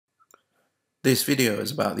This video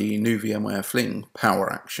is about the new VMware Fling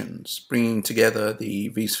PowerActions, bringing together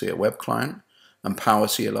the vSphere web client and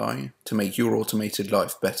PowerCLI to make your automated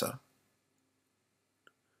life better.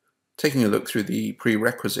 Taking a look through the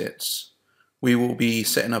prerequisites, we will be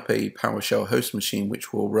setting up a PowerShell host machine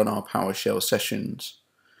which will run our PowerShell sessions.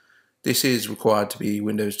 This is required to be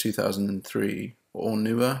Windows 2003 or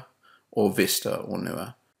newer, or Vista or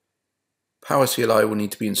newer. PowerCLI will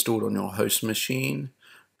need to be installed on your host machine,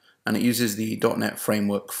 and it uses the .NET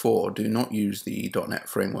Framework 4. Do not use the .NET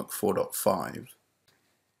Framework 4.5.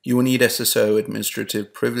 You will need SSO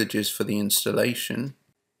administrative privileges for the installation,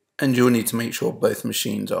 and you'll need to make sure both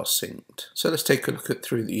machines are synced. So let's take a look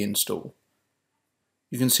through the install.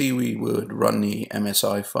 You can see we would run the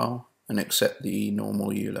MSI file and accept the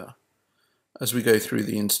normal EULA. As we go through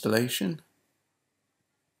the installation,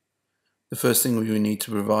 the first thing we need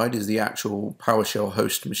to provide is the actual PowerShell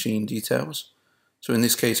host machine details. So in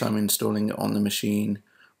this case, I'm installing it on the machine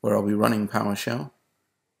where I'll be running PowerShell.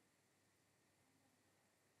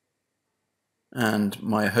 And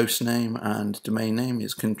my host name and domain name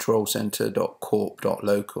is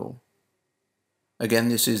controlcenter.corp.local. Again,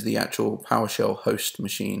 this is the actual PowerShell host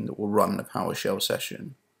machine that will run the PowerShell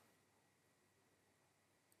session.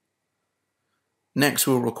 Next,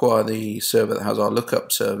 we'll require the server that has our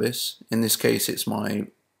lookup service. In this case, it's my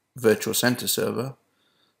virtual center server.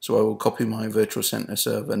 So I will copy my virtual center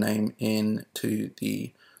server name into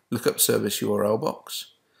the lookup service URL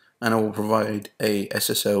box, and I will provide a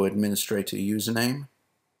SSO administrator username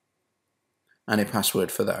and a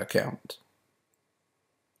password for that account.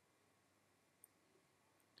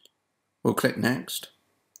 We'll click Next,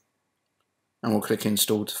 and we'll click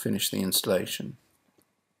Install to finish the installation.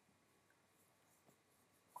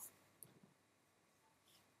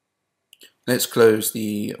 Let's close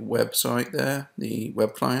the website there, the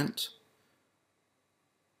web client.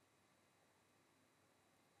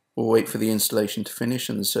 We'll wait for the installation to finish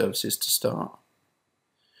and the services to start.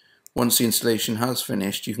 Once the installation has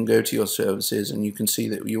finished, you can go to your services and you can see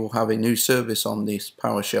that you will have a new service on this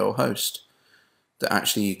PowerShell host that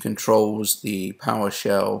actually controls the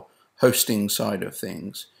PowerShell hosting side of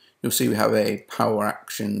things. You'll see we have a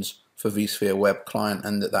PowerActions for vSphere web client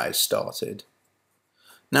and that is started.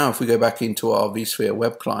 Now if we go back into our vSphere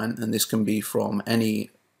web client, and this can be from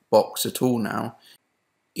any box at all now,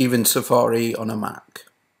 even Safari on a Mac.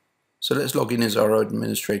 So let's log in as our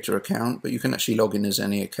administrator account, but you can actually log in as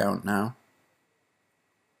any account now.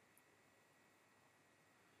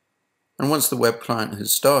 And once the web client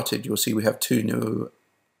has started, you'll see we have two new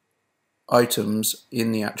items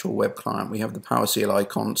in the actual web client. We have the PowerCLI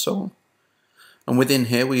console. And within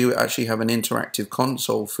here we actually have an interactive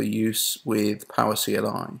console for use with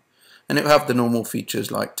PowerCLI. And it will have the normal features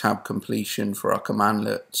like tab completion for our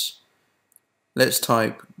commandlets. Let's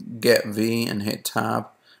type get v and hit tab,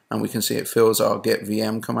 and we can see it fills our get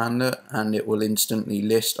VM commandlet and it will instantly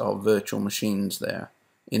list our virtual machines there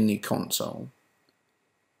in the console.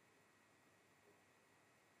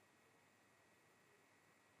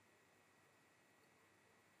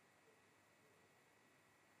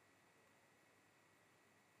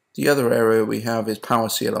 The other area we have is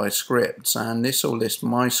PowerCLI scripts, and this will list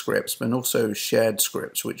my scripts but also shared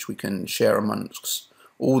scripts which we can share amongst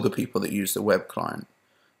all the people that use the web client.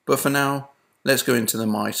 But for now, let's go into the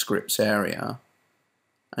My Scripts area,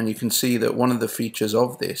 and you can see that one of the features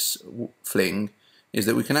of this Fling is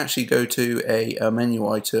that we can actually go to a menu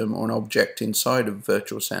item or an object inside of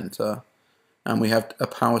Virtual Center, and we have a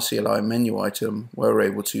PowerCLI menu item where we're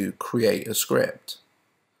able to create a script.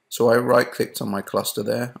 So I right clicked on my cluster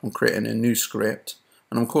there, I'm creating a new script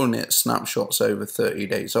and I'm calling it snapshots over 30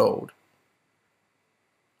 days old.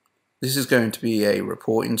 This is going to be a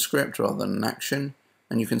reporting script rather than an action,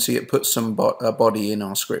 and you can see it puts some body in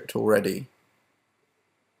our script already.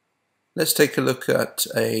 Let's take a look at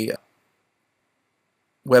a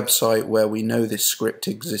website where we know this script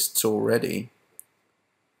exists already.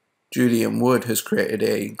 Julian Wood has created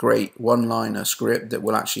a great one-liner script that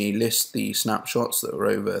will actually list the snapshots that are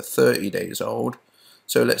over 30 days old.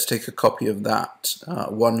 So let's take a copy of that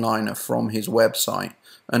one-liner from his website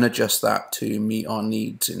and adjust that to meet our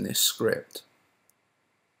needs in this script.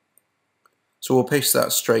 So we'll paste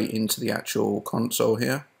that straight into the actual console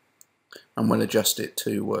here and we'll adjust it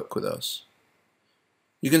to work with us.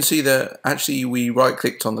 You can see that actually we right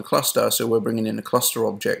clicked on the cluster, so we're bringing in a cluster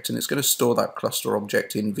object and it's going to store that cluster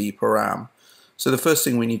object in vParam. So the first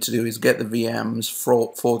thing we need to do is get the VMs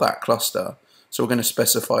for that cluster. So we're going to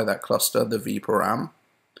specify that cluster, the vParam,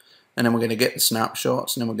 and then we're going to get the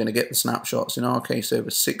snapshots, and then we're going to get the snapshots, in our case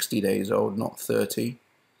over 60 days old, not 30.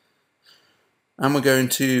 And we're going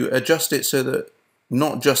to adjust it so that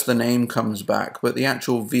not just the name comes back, but the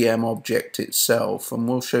actual VM object itself, and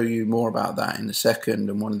we'll show you more about that in a second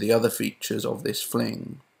and one of the other features of this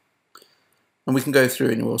fling. And we can go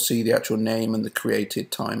through and we'll see the actual name and the created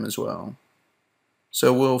time as well.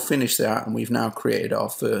 So we'll finish that, and we've now created our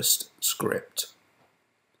first script.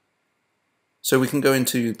 So we can go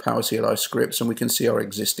into PowerCLI scripts and we can see our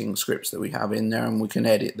existing scripts that we have in there, and we can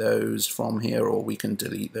edit those from here, or we can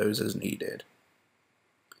delete those as needed.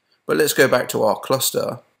 But let's go back to our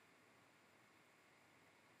cluster.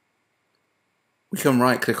 We can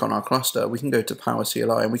right click on our cluster, we can go to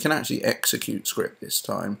PowerCLI, and we can actually execute script this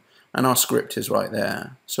time, and our script is right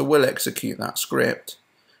there. So we'll execute that script,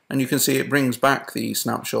 and you can see it brings back the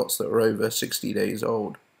snapshots that are over 60 days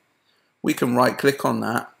old. We can right click on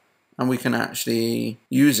that, and we can actually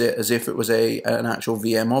use it as if it was an actual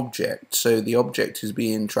VM object. So the object is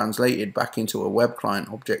being translated back into a web client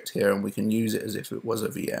object here, and we can use it as if it was a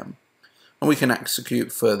VM. And we can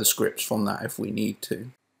execute further scripts from that if we need to.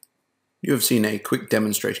 You have seen a quick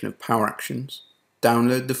demonstration of PowerActions.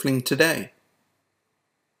 Download the fling today.